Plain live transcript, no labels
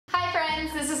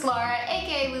friends, this is Laura,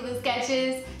 aka Lulu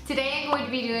Sketches. Today I'm going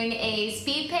to be doing a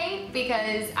speed paint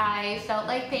because I felt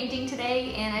like painting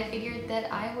today and I figured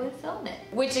that I would film it.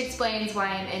 Which explains why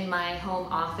I'm in my home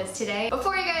office today.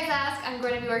 Before you guys ask, I'm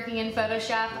going to be working in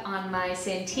Photoshop on my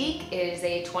Cintiq. It is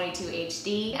a 22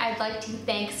 HD. I'd like to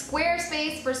thank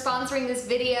Squarespace for sponsoring this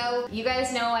video. You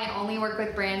guys know I only work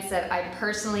with brands that I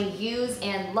personally use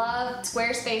and love.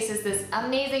 Squarespace is this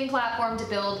amazing platform to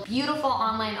build beautiful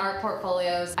online art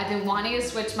portfolios. I've been wanting to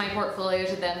switch my portfolio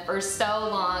to them for so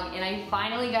long and I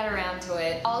finally got around to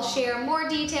it. I'll share more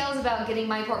details about getting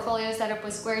my portfolio set up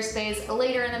with Squarespace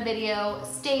later in the video.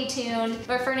 Stay tuned.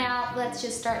 But for now, let's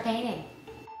just start painting.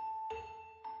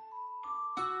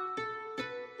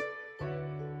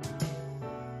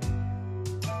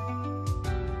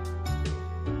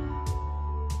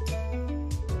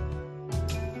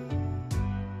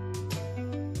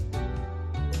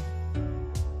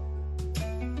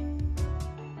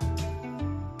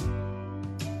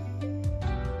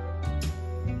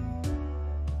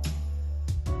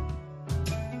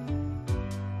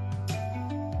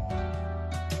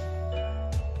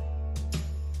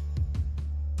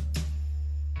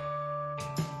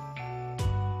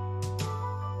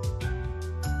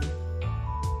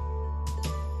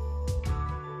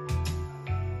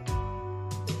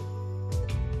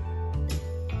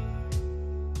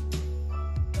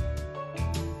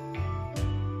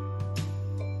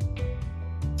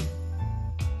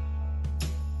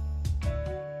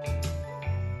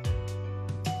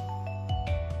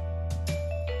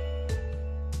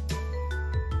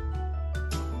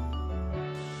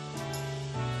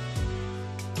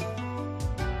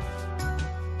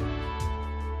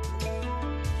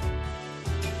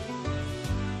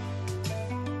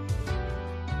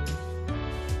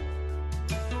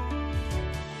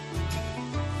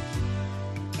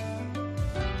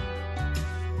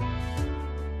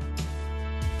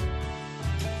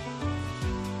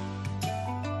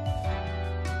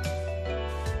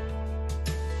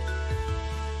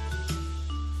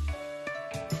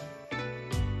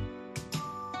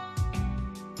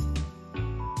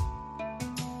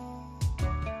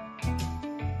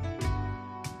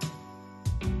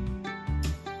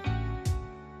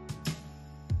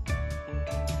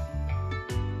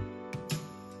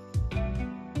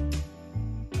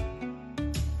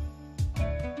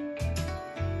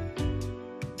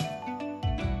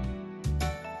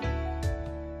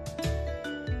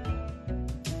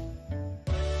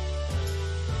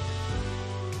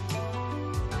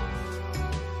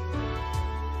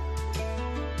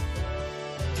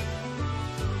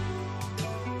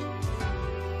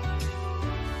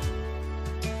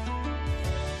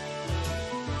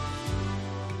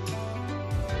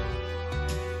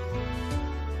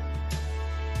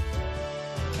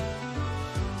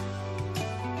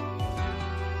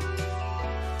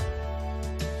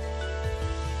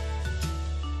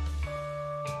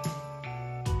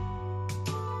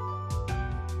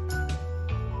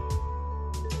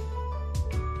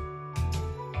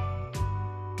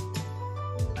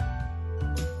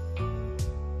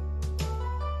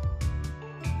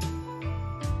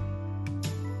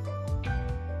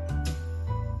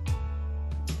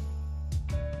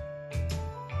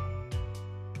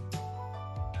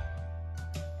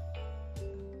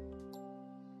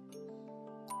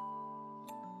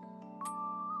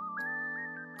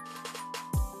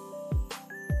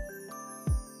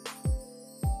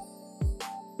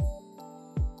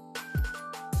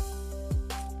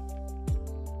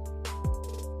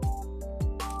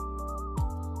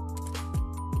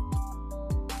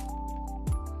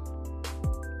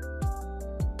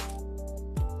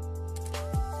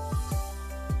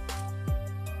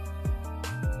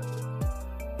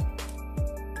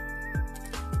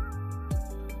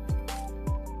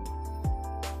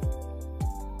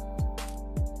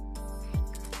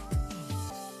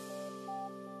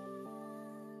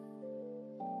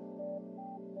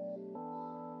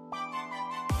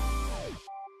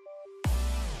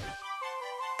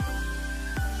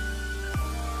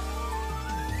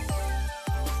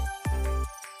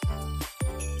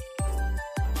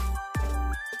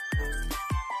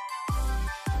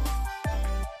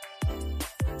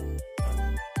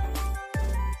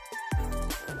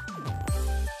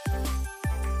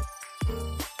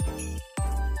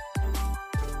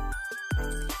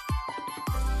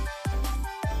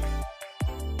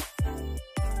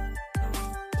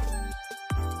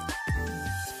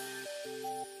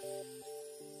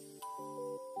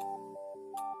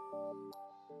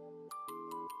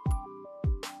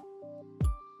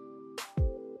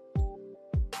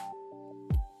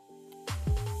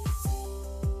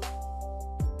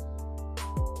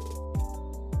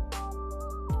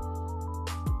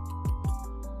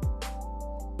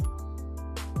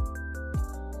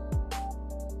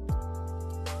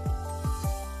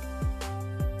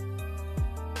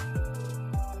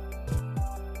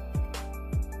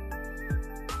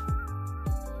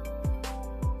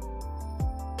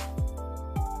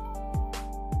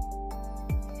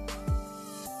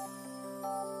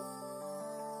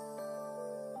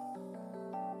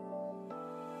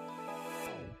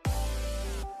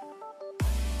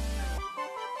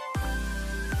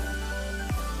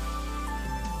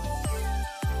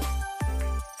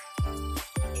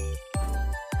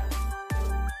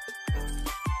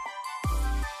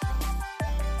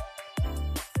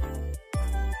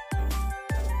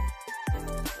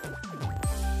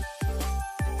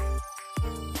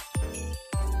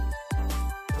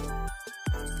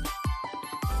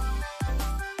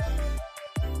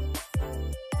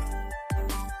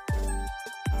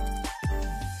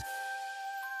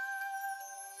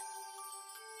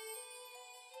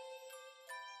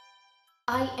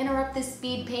 I interrupt this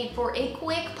speed paint for a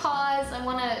quick pause. I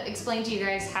want to explain to you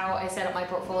guys how I set up my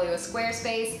portfolio with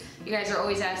Squarespace. You guys are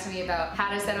always asking me about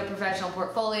how to set up professional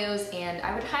portfolios, and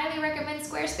I would highly recommend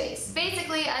Squarespace.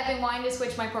 Basically, I've been wanting to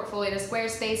switch my portfolio to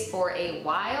Squarespace for a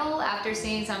while after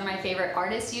seeing some of my favorite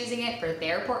artists using it for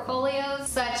their portfolios,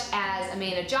 such as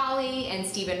Amanda Jolly and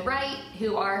Stephen Wright,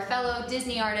 who are fellow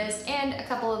Disney artists and a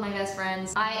couple of my best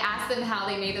friends. I asked them how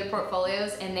they made their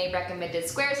portfolios, and they recommended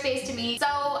Squarespace to me, so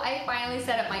I finally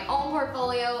set up my own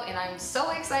portfolio, and I'm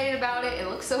so excited about it. It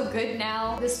looks so good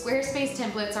now. The Squarespace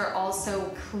templates are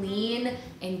also clean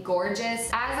and gorgeous.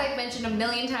 As I've mentioned a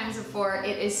million times before,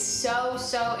 it is so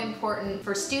important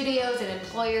for studios and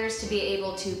employers to be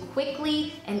able to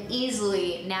quickly and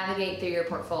easily navigate through your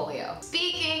portfolio.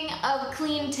 Speaking of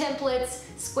clean templates,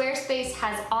 Squarespace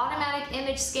has automatic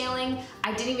image scaling.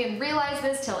 I didn't even realize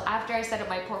this till after I set up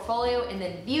my portfolio and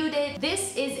then viewed it.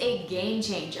 This is a game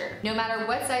changer. No matter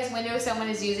what size window someone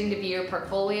is using to view your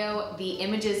portfolio, the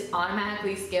images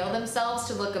automatically scale themselves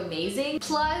to look amazing.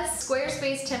 Plus,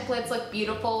 Squarespace templates look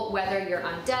beautiful whether you're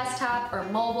on desktop or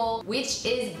mobile, which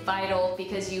is vital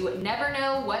because you never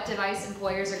know what device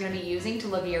employers are going to be using to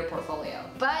look at your portfolio.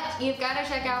 But you've got to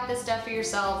check out this stuff for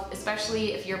yourself,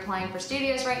 especially if you're applying for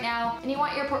studios right now and you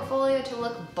want your portfolio to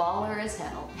look baller as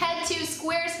hell. Head to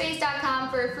squarespace.com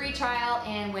for a free trial,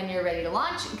 and when you're ready to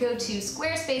launch, go to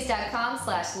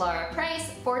squarespace.com/LauraPrice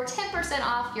for 10%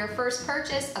 off your first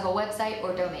purchase of a website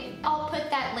or domain. I'll put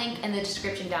that link in the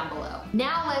description down below.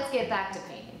 Now let's get back to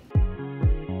painting.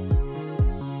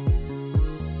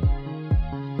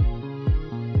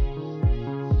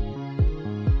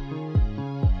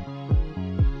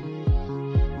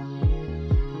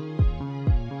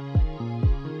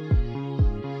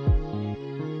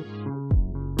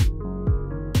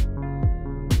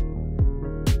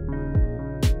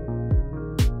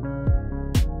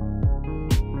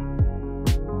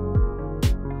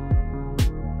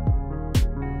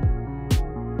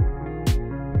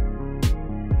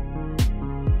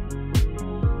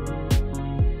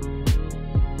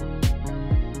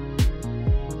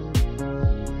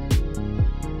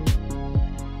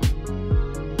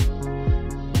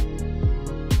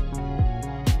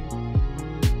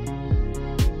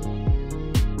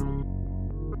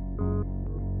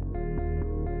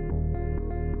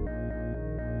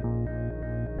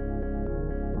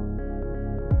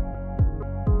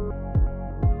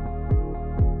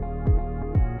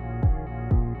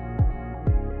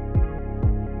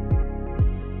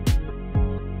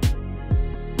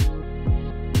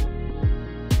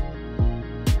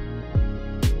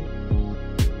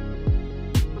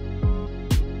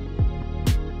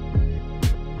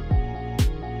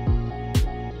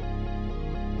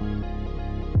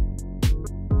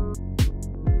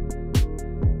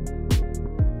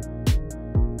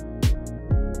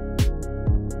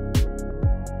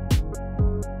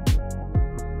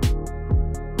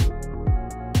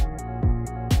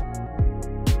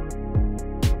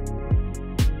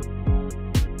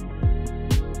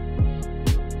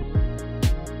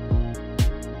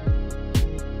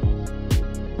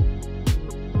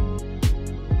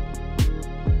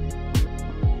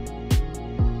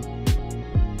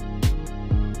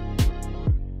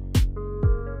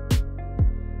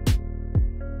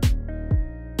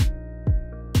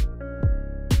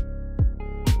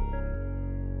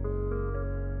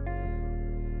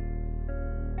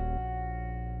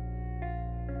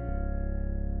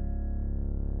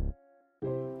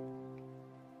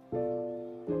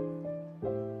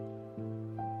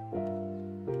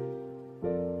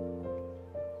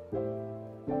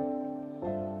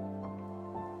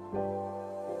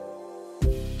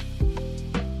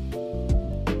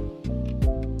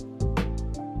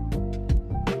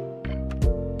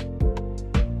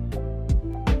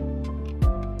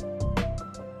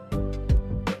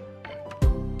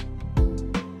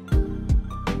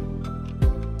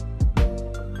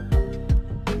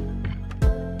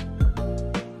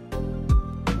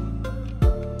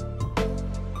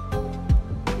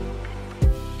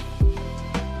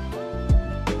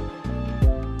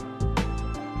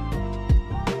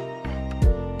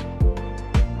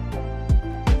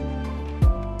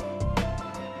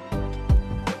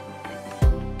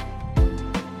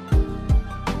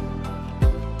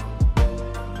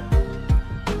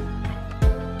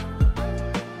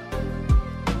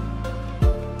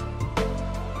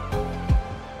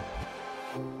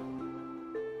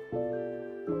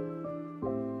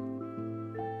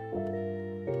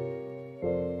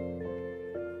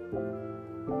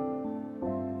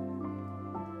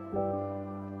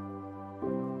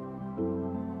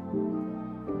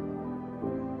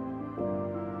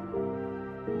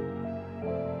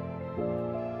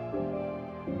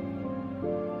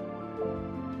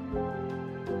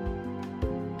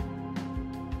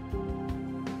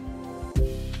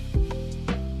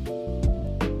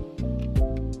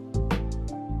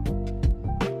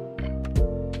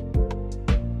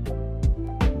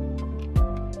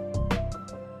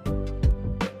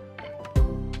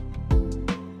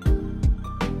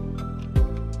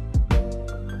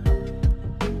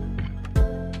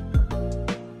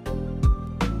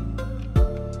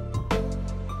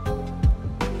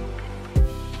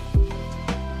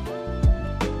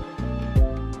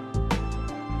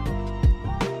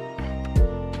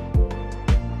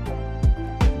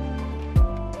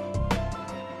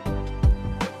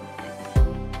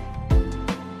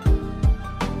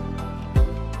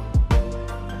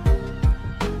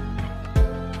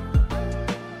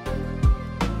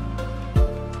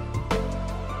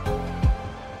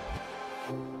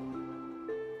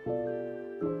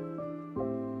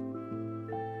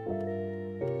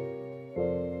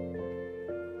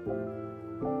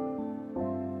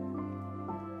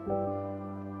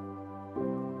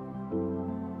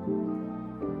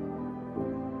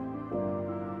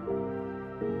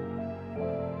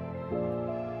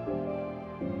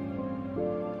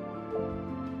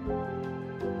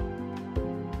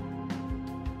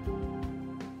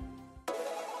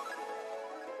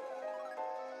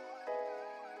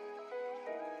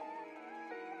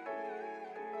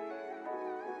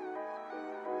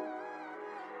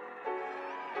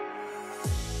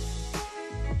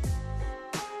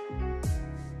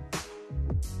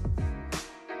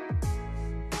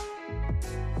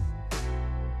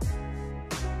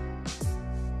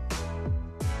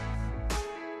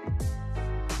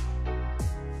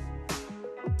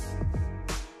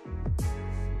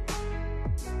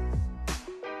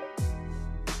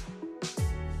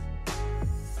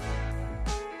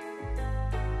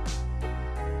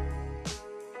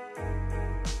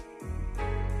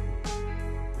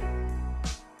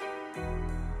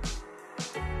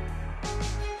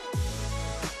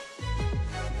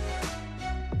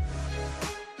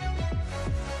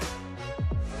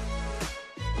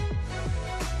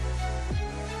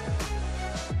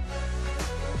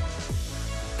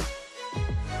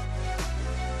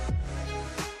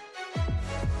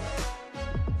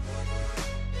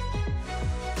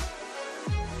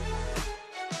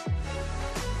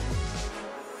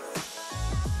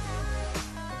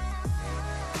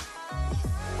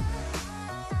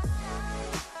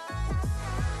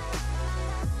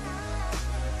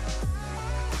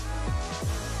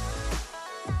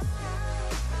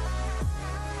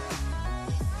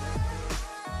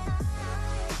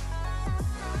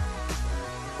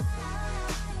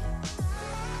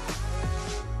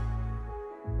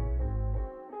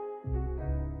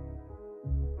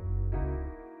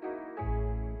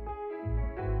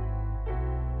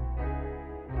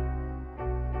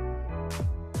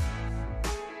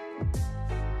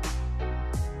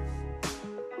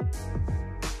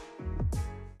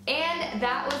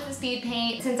 that was the speed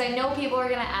paint. Since I know people are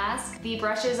gonna ask, the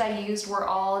brushes I used were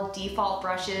all default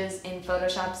brushes in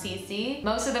Photoshop CC.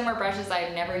 Most of them were brushes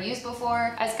I've never used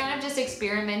before. I was kind of just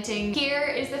experimenting. Here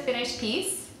is the finished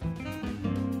piece.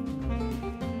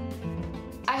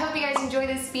 I hope you guys enjoyed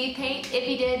this speed paint. If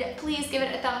you did, please give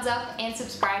it a thumbs up and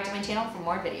subscribe to my channel for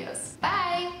more videos.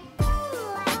 Bye!